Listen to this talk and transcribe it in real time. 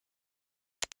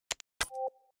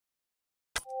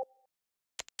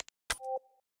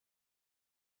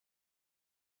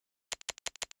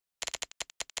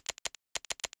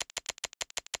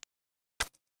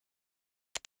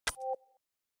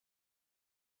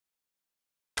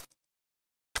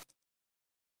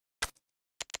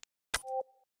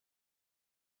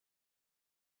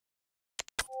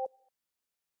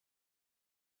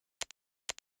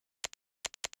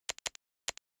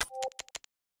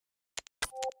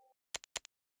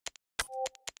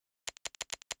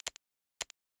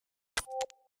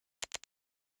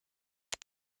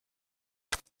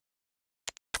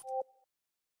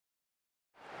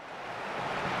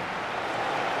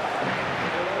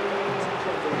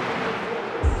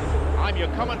I'm your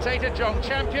commentator, John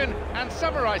Champion, and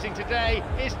summarising today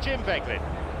is Jim Beglin.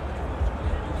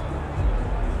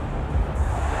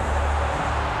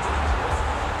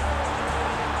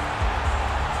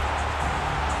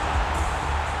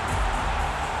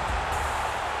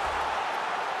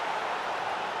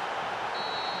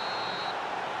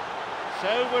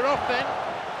 So we're off then.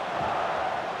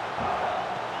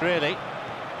 Really.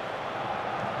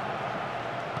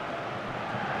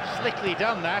 Slickly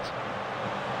done that.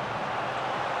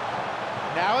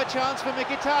 Now a chance for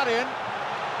Mkhitaryan.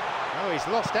 Oh, he's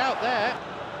lost out there.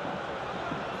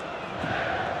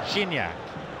 Gignac.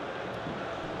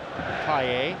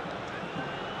 Payet.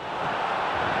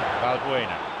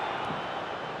 Valbuena.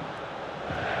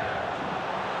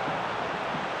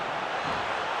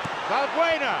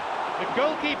 Valbuena, the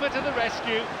goalkeeper to the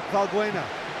rescue. Valbuena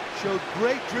showed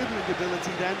great dribbling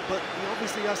ability then, but he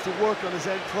obviously has to work on his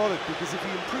end product, because if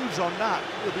he improves on that,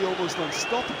 he'll be almost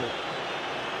unstoppable.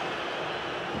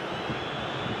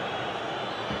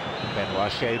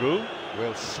 Benoit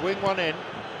will swing one in.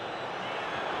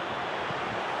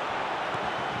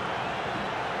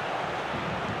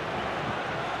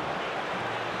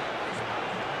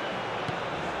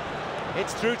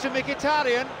 It's through to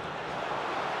Mkhitaryan.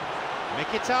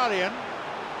 Mkhitaryan.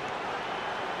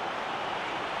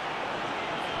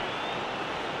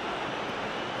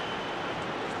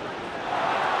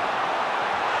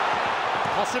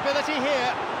 Possibility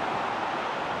here.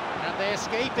 And they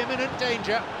escape imminent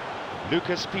danger.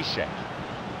 Lucas Piszczek.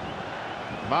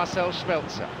 Marcel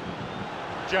Schmelzer.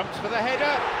 Jumps for the header.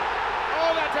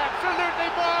 Oh, that's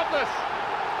absolutely marvellous!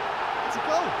 It's a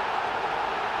goal.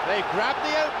 They grab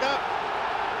the opener.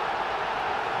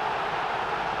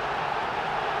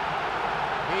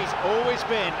 He's always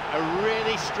been a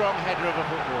really strong header of a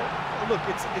football. Well, look,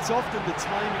 it's often the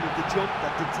timing of the jump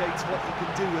that dictates what you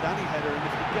can do with any header, and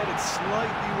if you get it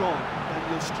slightly wrong, then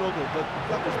you'll struggle. But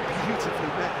that was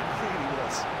beautifully met, it really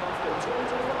was.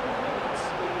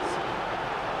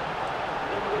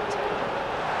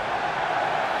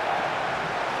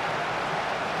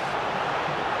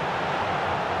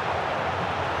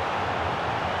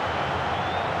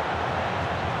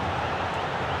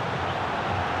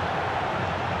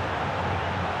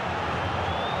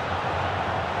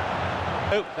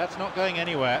 Oh, that's not going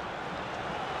anywhere.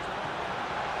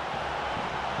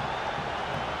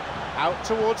 Out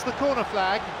towards the corner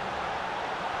flag.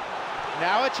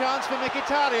 Now a chance for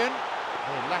Mkhitaryan.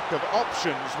 The lack of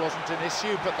options wasn't an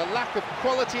issue, but the lack of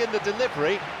quality in the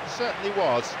delivery certainly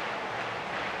was.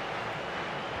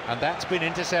 And that's been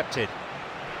intercepted.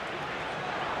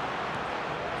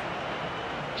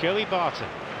 Joey Barton.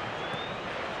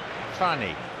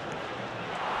 Fanny.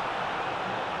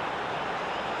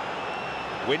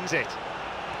 Wins it.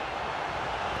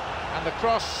 And the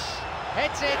cross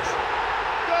heads it.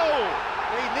 Goal!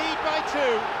 They lead by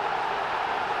 2.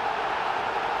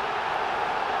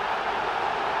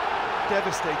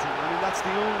 Devastating. I mean, that's the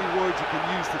only word you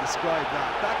can use to describe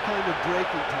that. That kind of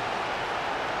breaking time.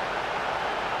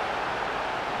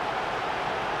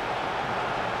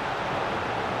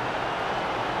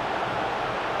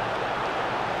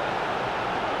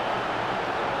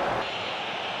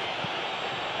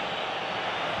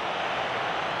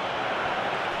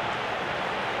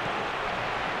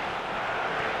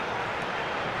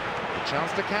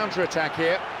 Chance to counter-attack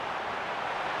here.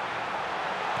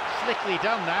 Slickly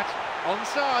done that.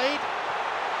 Onside.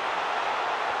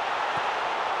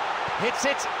 Hits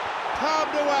it.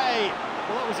 Palmed away.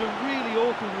 Well, that was a really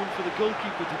awkward one for the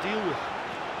goalkeeper to deal with.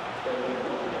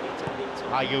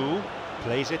 Ayew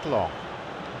plays it long.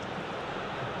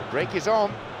 The break is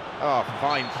on. Oh,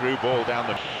 fine through ball down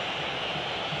the...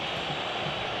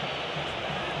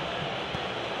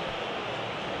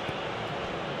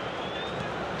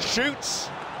 Shoots.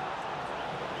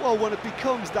 Well, when it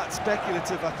becomes that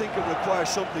speculative, I think it requires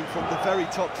something from the very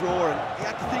top drawer, and you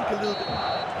have to think a little bit.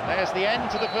 And there's the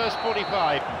end to the first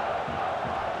 45.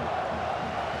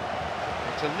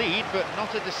 It's a lead, but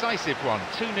not a decisive one.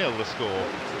 2-0 the score.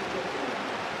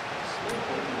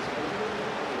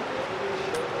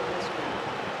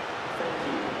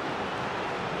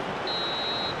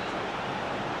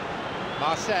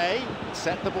 Marseille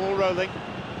set the ball rolling.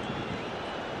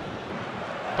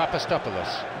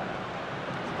 Papastopoulos.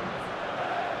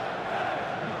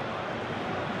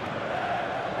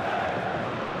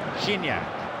 Gignac.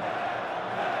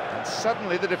 And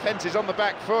suddenly the defence is on the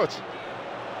back foot.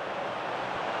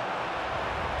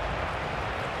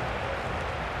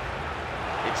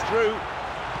 It's through.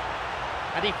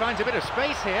 And he finds a bit of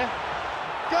space here.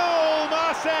 Goal,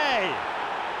 Marseille!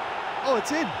 Oh,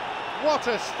 it's in. What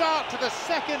a start to the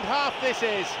second half this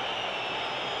is.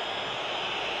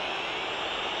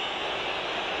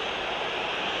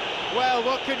 Well,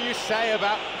 what can you say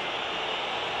about...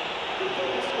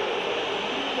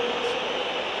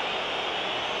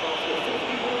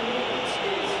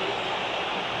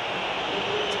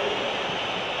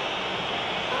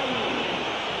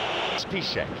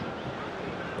 Piszek.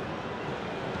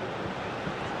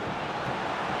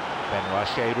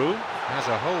 Benoit has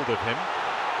a hold of him.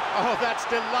 Oh, that's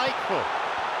delightful.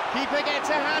 Keeper gets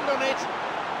a hand on it.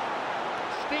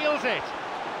 Steals it.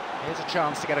 Here's a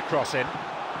chance to get a cross in.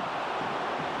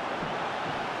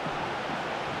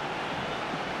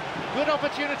 Good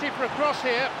opportunity for a cross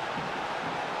here.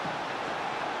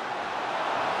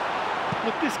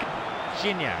 Look, this...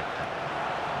 Gignac.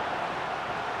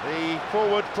 The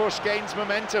forward push gains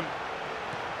momentum.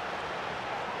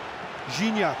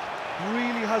 Gignac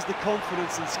really has the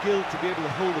confidence and skill to be able to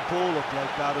hold the ball up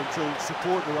like that until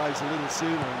support arrives a little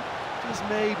sooner. And just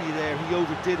maybe there he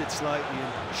overdid it slightly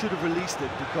and should have released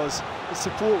it because the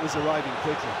support was arriving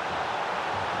quickly.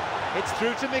 It's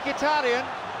through to Mkhitaryan.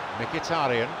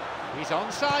 Mkhitaryan, he's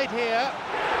onside here.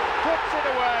 Puts it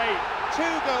away. 2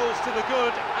 goals to the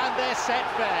good and they're set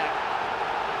fair.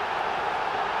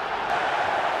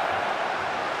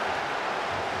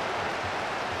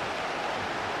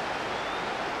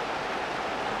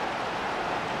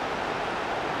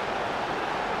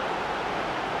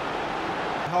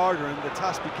 Harder and the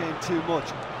task became too much.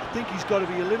 I think he's got to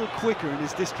be a little quicker in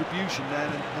his distribution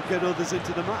then and get others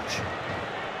into the match.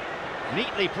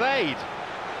 Neatly played.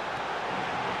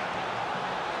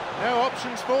 No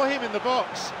options for him in the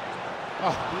box.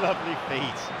 Oh, lovely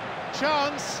feet.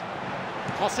 Chance.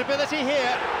 Possibility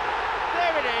here.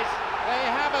 There it is. They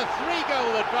have a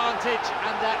 3-goal advantage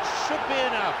and that should be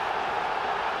enough.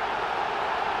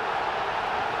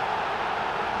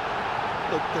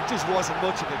 Look, there just wasn't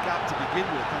much of a gap to begin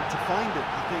with, and to find it,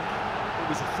 I think it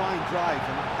was a fine drive,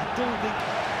 and I don't think...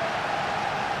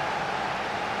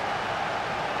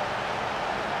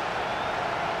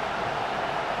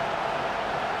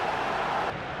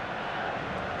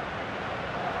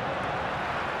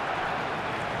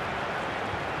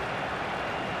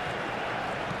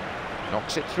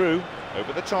 Knocks it through,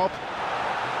 over the top.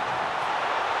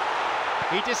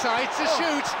 He decides to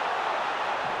shoot.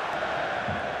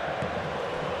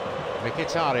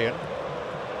 Mkhitaryan.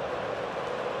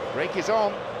 Break is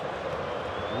on.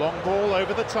 Long ball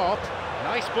over the top.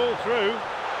 Nice ball through.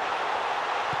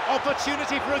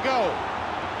 Opportunity for a goal.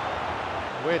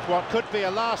 With what could be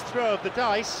a last throw of the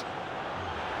dice.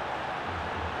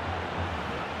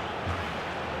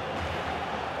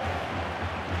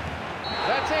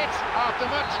 That's it. After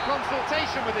much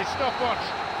consultation with his stopwatch,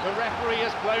 the referee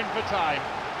has blown for time.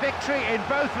 Victory in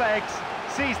both legs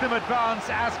sees them advance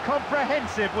as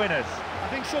comprehensive winners. I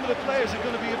think some of the players are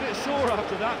going to be a bit sore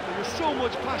after that. There was so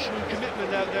much passion and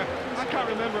commitment out there. I can't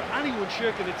remember anyone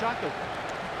shirking a tackle.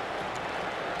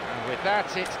 And with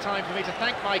that, it's time for me to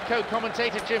thank my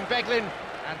co-commentator Jim Beglin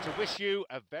and to wish you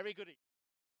a very good evening.